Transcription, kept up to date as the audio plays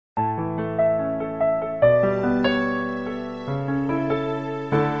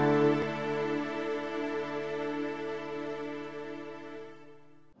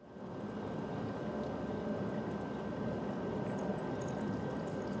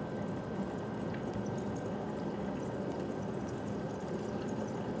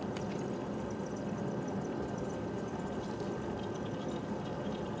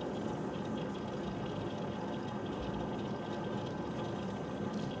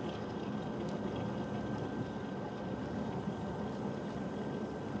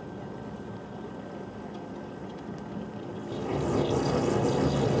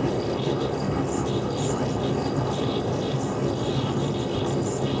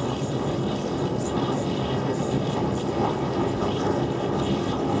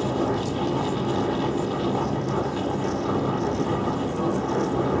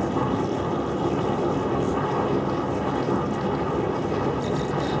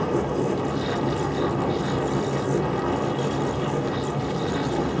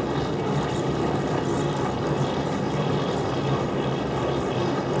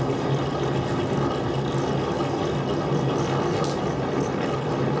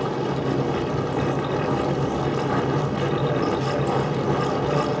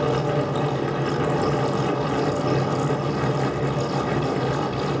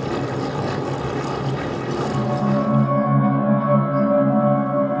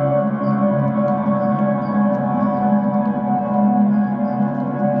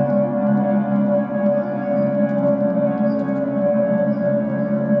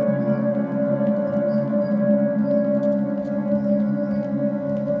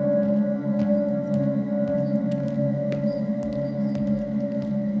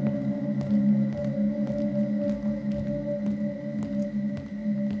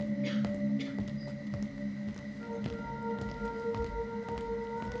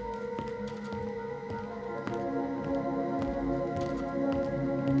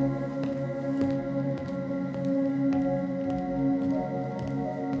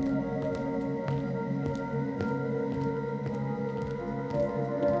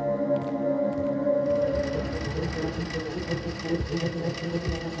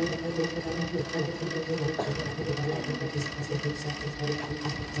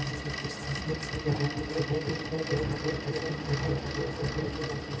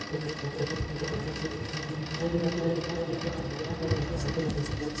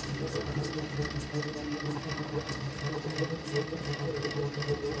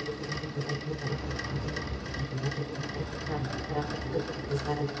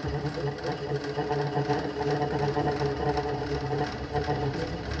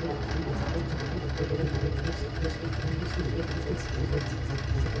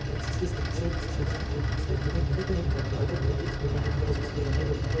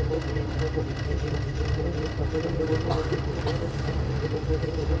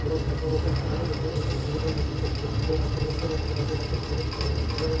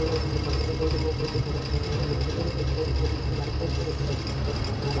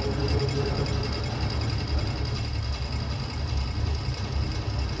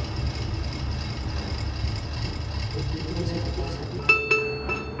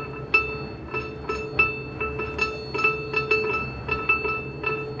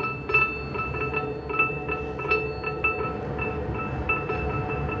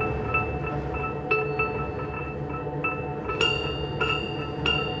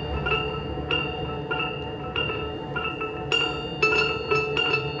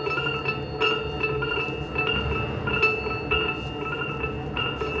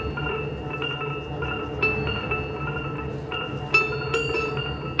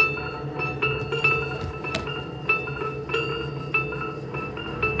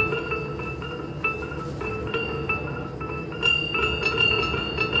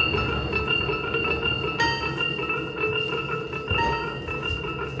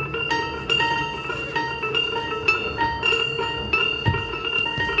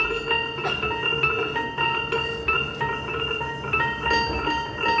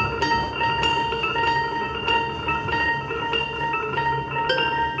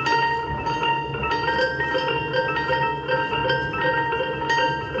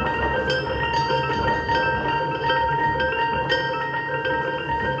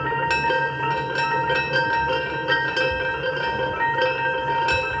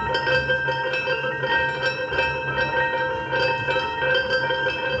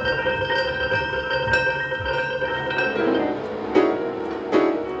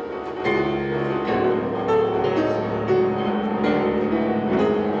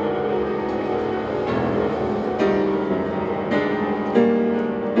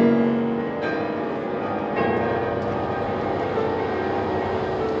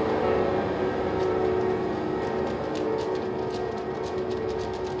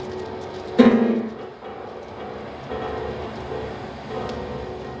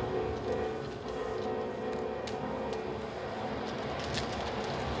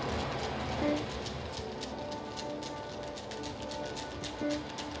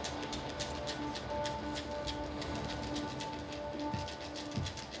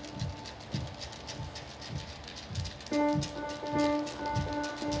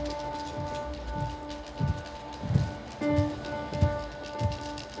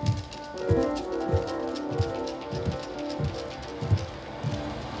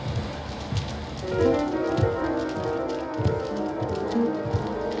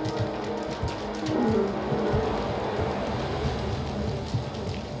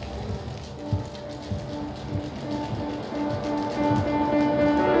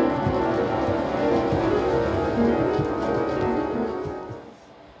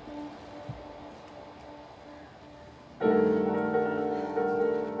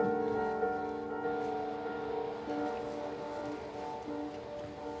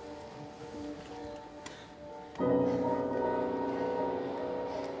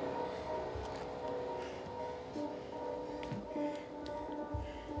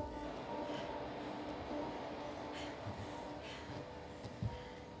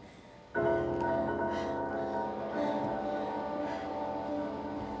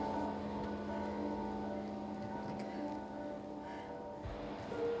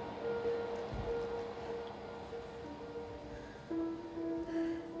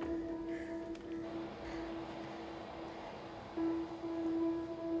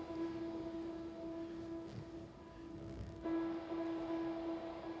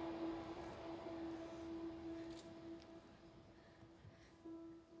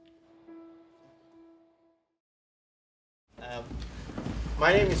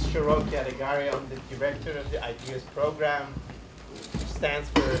My name is Sor Juana. I'm the director of the IDEAS program, which stands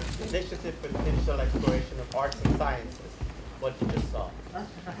for Initiative for Digital Exploration of Arts and Sciences, what you just saw.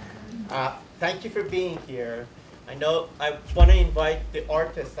 Thank you for being here. I know I want to invite the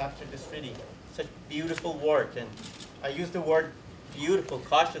artists after this really such beautiful work, and I use the word beautiful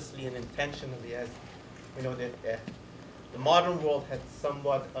cautiously and intentionally, as you know, the modern world had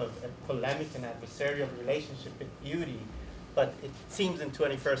somewhat of a polemic and adversarial relationship with beauty, but it seems in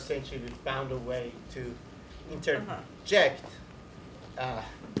 21st century we found a way to interject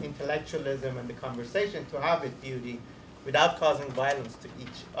intellectualism and the conversation to have with beauty without causing violence to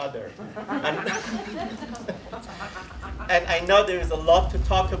each other. And I know there is a lot to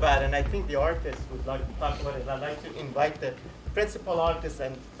talk about, and I think the artists would like to talk about it. I'd like to invite the principal artist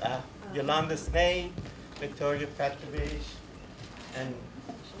and Yolande Snaith, Victoria Petrovich, and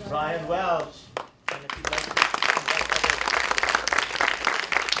Brian Welsh. And if you'd like to invite others,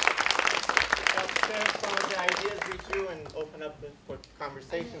 share some of the ideas with you and open up for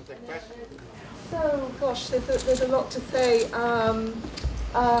conversations and questions. So, gosh, there's a lot to say.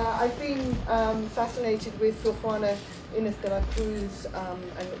 I've been fascinated with Sor Juana Innes de la Cruz,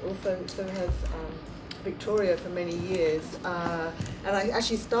 and also so has Victoria for many years. And I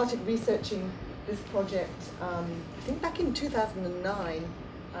actually started researching this project, I think back in 2009.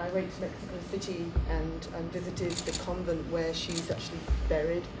 I went to Mexico City and visited the convent where she's actually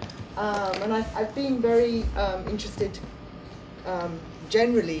buried. And I've been very interested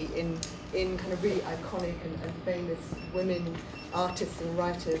generally in kind of really iconic and famous women artists and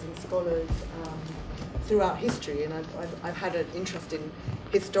writers and scholars throughout history, and I've had an interest in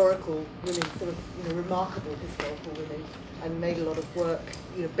historical women, sort of remarkable historical women, and made a lot of work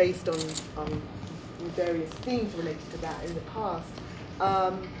based on various themes related to that in the past.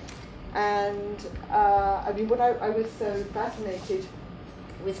 I mean, what I was so fascinated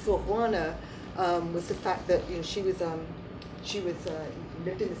with Sor Juana was the fact that she lived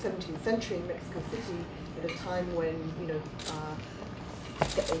in the 17th century in Mexico City at a time when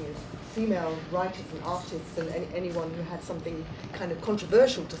female writers and artists and anyone who had something kind of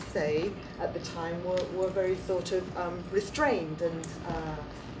controversial to say at the time were very sort of restrained, and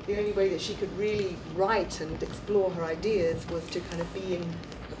the only way that she could really write and explore her ideas was to kind of be in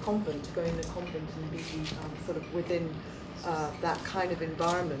the convent, to go in the convent and be sort of within that kind of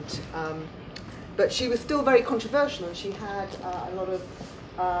environment. But she was still very controversial, and she had a lot of,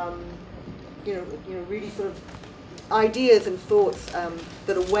 really sort of ideas and thoughts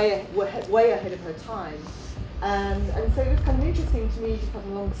that are way ahead of her time. And so it was kind of interesting to me, to cut a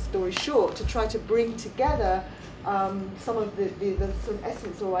long story short, to try to bring together some of the sort of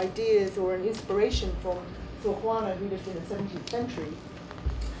essence or ideas or an inspiration from Sor Juana, who lived in the 17th century,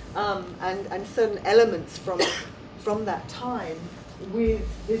 and certain elements from that time with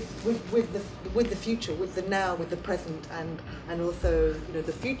the future, with the now, with the present, and also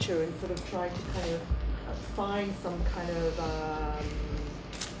the future, and sort of try to kind of find some kind of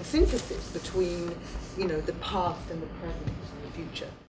a synthesis between the past and the present and the future.